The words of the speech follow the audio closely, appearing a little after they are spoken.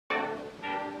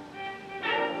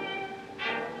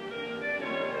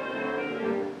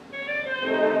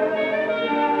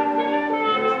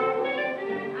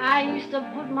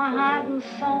put my heart and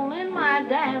soul in my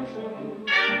dancing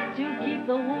to keep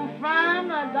the wolf from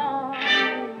the door.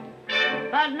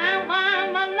 But now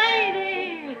I'm a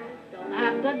lady, don't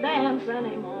have to dance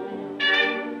anymore.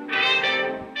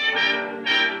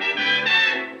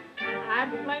 I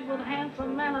played with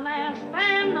handsome men and asked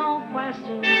them no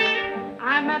questions.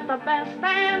 I met the best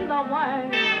and the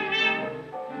worst.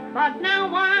 But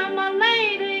now I'm a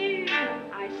lady,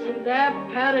 I see their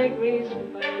pedigrees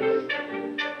first.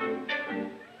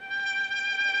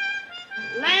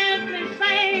 Let me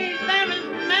say there is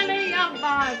many a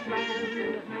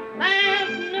boyfriend that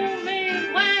knew me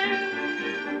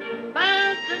well,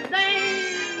 but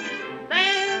today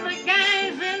they're the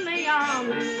guys in the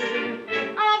army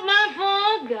of my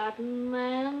forgotten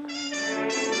men.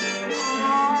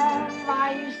 Oh,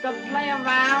 I used to play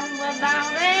around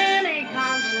without any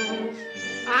conscience.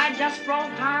 I just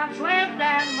broke hearts left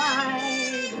and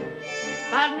right.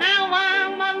 But now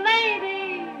I'm a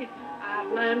lady,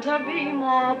 I've learned to be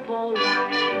more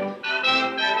polite.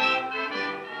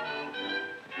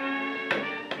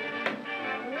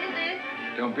 Who is it?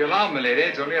 Don't be alarmed, my lady.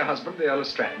 It's only your husband, the Earl of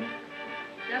Stratton.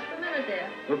 Just a minute there.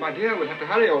 But, my dear, we'll have to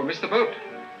hurry or we'll miss the boat.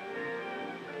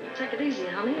 Take it easy,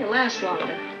 honey. You'll last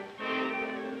longer.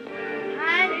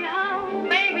 Heidi-ho,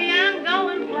 baby, I'm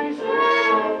going places.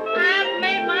 I've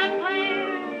made my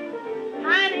plan.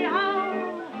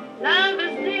 Heidi-ho, love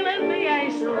is dealing me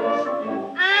aces.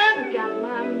 I've got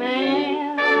my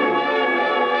man.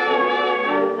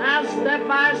 Now step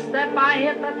by step I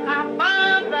hit the top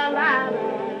of the ladder.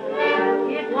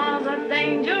 It was a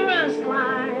dangerous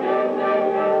climb.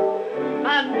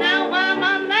 But now I'm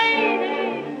a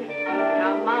lady.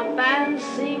 Come up and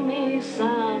see me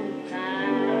some.